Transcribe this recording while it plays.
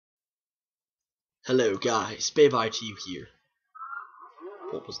Hello guys, Bayby to you here.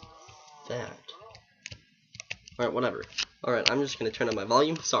 What was that? Alright, whatever. Alright, I'm just gonna turn up my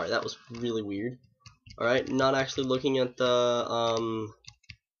volume. Sorry, that was really weird. Alright, not actually looking at the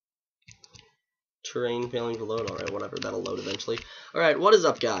terrain failing to load. Alright, whatever, that'll load eventually. Alright, what is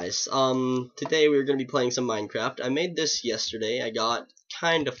up guys? Today we're gonna be playing some Minecraft. I made this yesterday, I got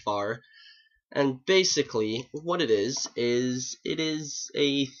kinda far. And basically, what it is it is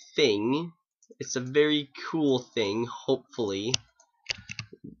a thing. It's a very cool thing, hopefully.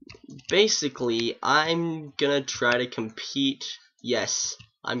 Basically, I'm gonna try to compete. Yes,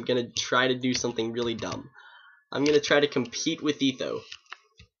 I'm gonna try to do something really dumb. I'm gonna try to compete with Etho.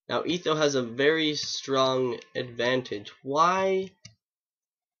 Now, Etho has a very strong advantage. Why?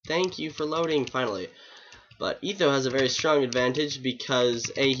 Thank you for loading, finally. But Etho has a very strong advantage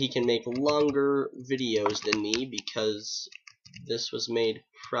because A, he can make longer videos than me because this was made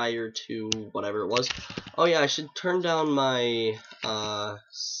prior to whatever it was. Oh yeah, I should turn down my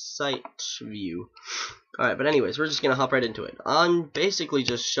site view. Alright, but anyways, we're just gonna hop right into it. I'm basically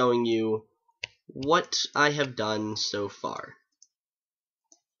just showing you what I have done so far.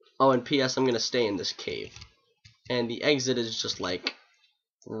 Oh, and P.S. I'm gonna stay in this cave. And the exit is just like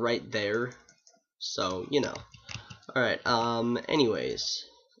right there. So, you know. Alright, anyways.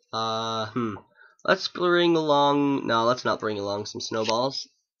 Let's bring along, no, let's not bring along some snowballs.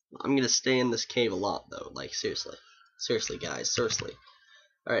 I'm gonna stay in this cave a lot, though, like, seriously. Seriously, guys, seriously.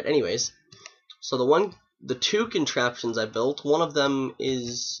 Alright, anyways. So the two contraptions I built, one of them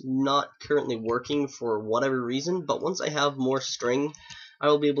is not currently working for whatever reason, but once I have more string, I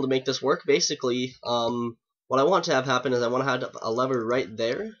will be able to make this work. Basically, what I want to have happen is I want to have a lever right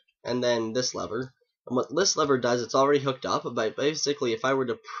there, and then this lever. And what this lever does, it's already hooked up, but basically if I were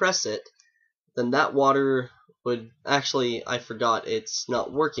to press it, then that water would, actually, I forgot, it's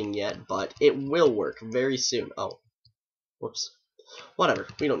not working yet, but it will work very soon. Oh, whoops. Whatever,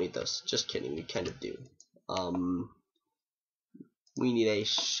 we don't need those. Just kidding, we kind of do. We need a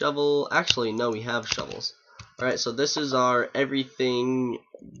shovel. Actually, no, we have shovels. Alright, so this is our everything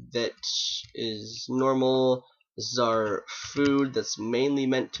that is normal. This is our food that's mainly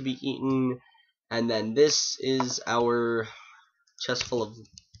meant to be eaten. And then this is our chest full of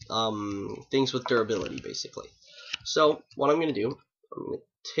things with durability, basically. So, what I'm going to do, I'm going to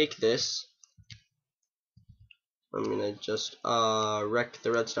take this. I'm going to just wreck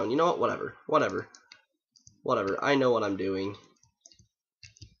the redstone. You know what? Whatever. I know what I'm doing.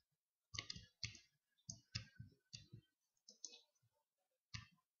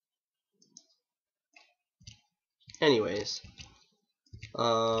 Anyways.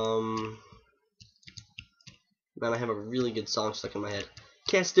 Man, I have a really good song stuck in my head.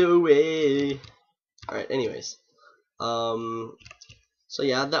 Castaway! Alright, anyways. So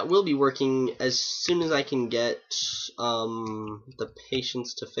yeah, that will be working as soon as I can get the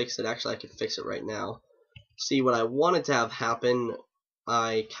patience to fix it. Actually, I could fix it right now. See, what I wanted to have happen,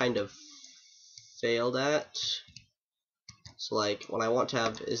 I kind of failed at. So like, what I want to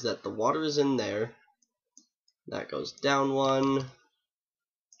have is that the water is in there. That goes down one.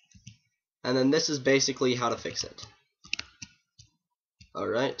 And then this is basically how to fix it.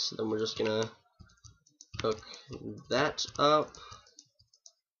 Alright, so then we're just gonna hook that up.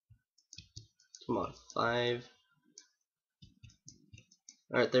 Come on, 5.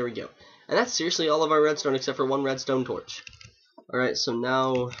 Alright, there we go. And that's seriously all of our redstone except for one redstone torch. Alright, so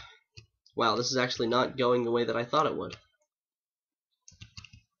now, wow, this is actually not going the way that I thought it would.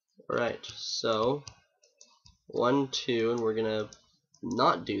 Alright, so 1, 2, and we're gonna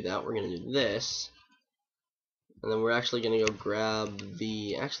not do that. We're gonna do this. And then we're actually gonna go grab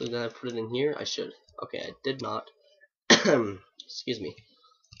the, actually, did I put it in here? I should. Okay, I did not. Excuse me.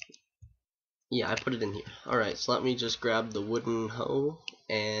 Yeah, I put it in here. Alright, so let me just grab the wooden hoe,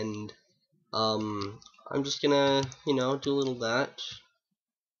 and I'm just gonna, you know, do a little that.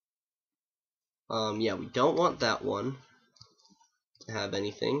 Yeah, we don't want that one to have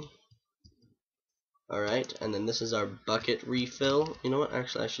anything. Alright, and then this is our bucket refill. You know what,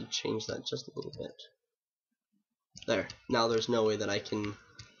 actually I should change that just a little bit. There, now there's no way that I can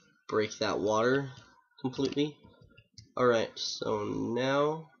break that water completely. Alright, so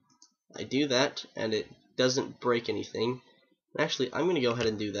now I do that, and it doesn't break anything. Actually, I'm going to go ahead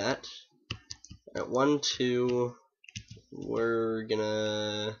and do that. At 1, 2, we're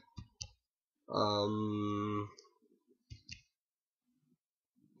gonna,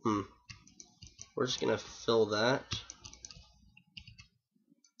 we're just gonna fill that.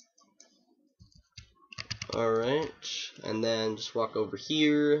 Alright, and then just walk over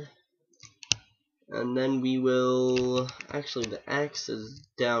here. And then we will, actually the axe is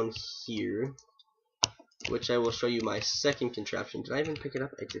down here. which I will show you my second contraption. Did I even pick it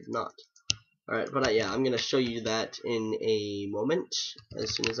up? I did not. Alright, but yeah, I'm going to show you that in a moment,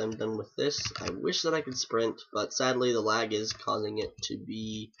 as soon as I'm done with this. I wish that I could sprint, but sadly the lag is causing it to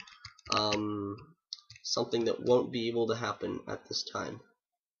be something that won't be able to happen at this time.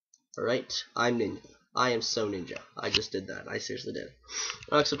 Alright, I'm ninja. I am so ninja. I just did that. I seriously did.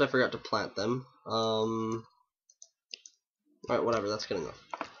 Oh, except I forgot to plant them. Alright, whatever, that's good enough.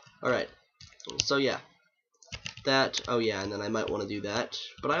 Alright, so yeah. That, oh yeah, and then I might want to do that.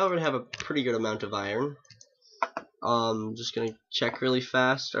 But I already have a pretty good amount of iron. Just gonna check really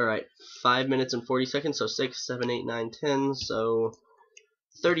fast. Alright, 5 minutes and 40 seconds, so 6, 7, 8, 9, 10, so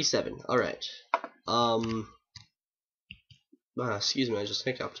 37. Alright. Excuse me, I just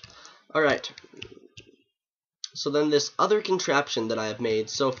hiccuped. Alright. So then this other contraption that I have made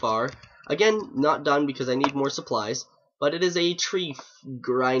so far, again, not done because I need more supplies, but it is a tree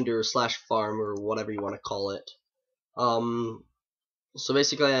grinder slash farm, or whatever you want to call it. So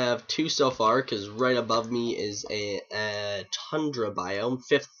basically I have 2 so far, because right above me is a tundra biome,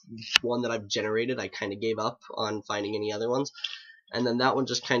 5th one that I've generated. I kind of gave up on finding any other ones, and then that one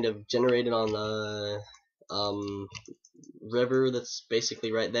just kind of generated on the river that's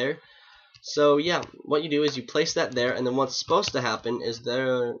basically right there. So yeah, what you do is you place that there, and then what's supposed to happen is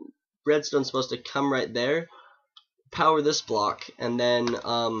the redstone's supposed to come right there, power this block, and then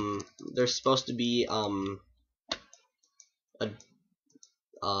there's supposed to be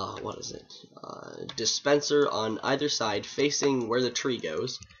what is it? Dispenser on either side facing where the tree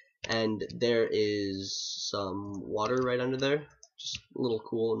goes, and there is some water right under there. Just a little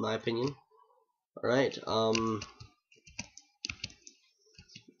cool in my opinion. Alright,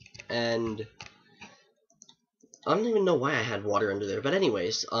 and I don't even know why I had water under there, but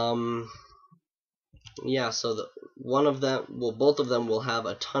anyways, yeah, so one of them, well, both of them will have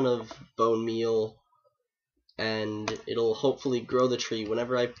a ton of bone meal, and it'll hopefully grow the tree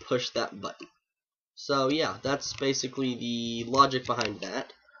whenever I push that button. So yeah, that's basically the logic behind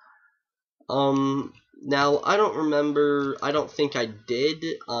that. Now I don't remember, I don't think I did,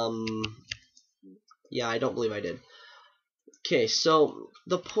 yeah, I don't believe I did. Okay, so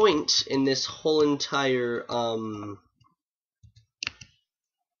the point in this whole entire,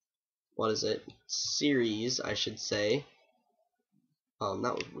 what is it, series, I should say,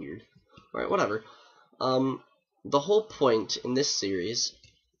 that was weird. Alright, whatever. The whole point in this series,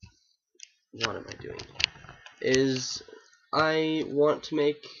 what am I doing, is I want to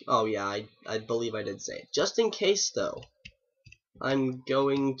make, oh yeah, I believe I did say it. Just in case though, I'm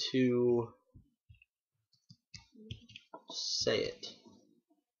going to say it.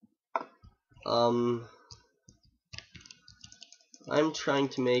 I'm trying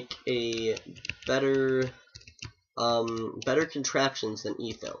to make a better contraptions than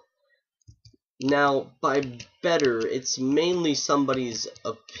Etho. Now, by better, it's mainly somebody's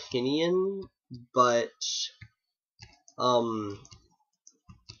opinion, but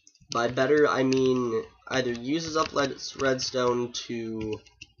by better I mean either uses up redstone to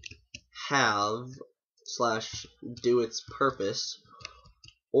have slash do its purpose,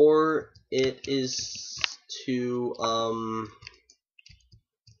 or it is to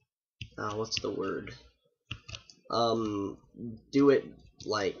what's the word? Do it,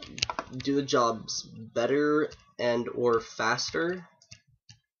 like, do the jobs better and or faster,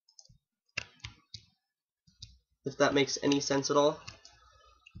 if that makes any sense at all.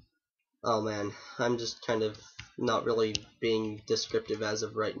 Oh man, I'm just kind of not really being descriptive as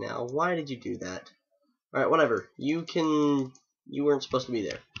of right now. Why did you do that? Alright, whatever. You weren't supposed to be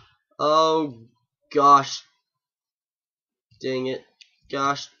there. Oh gosh. Dang it.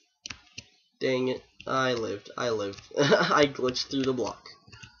 Gosh. Dang it. I lived. I glitched through the block.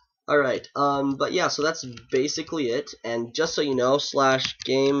 Alright, but yeah, so that's basically it, and just so you know, slash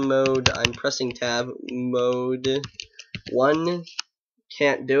game mode, I'm pressing tab, mode 1,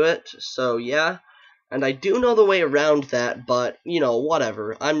 can't do it, so yeah, and I do know the way around that, but, you know,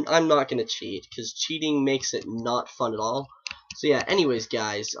 whatever, I'm not gonna cheat, because cheating makes it not fun at all. So yeah, anyways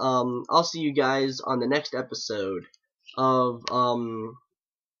guys, I'll see you guys on the next episode of,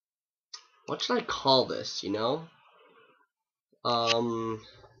 what should I call this, you know?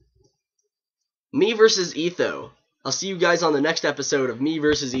 Me versus Etho. I'll see you guys on the next episode of Me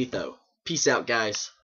versus Etho. Peace out, guys.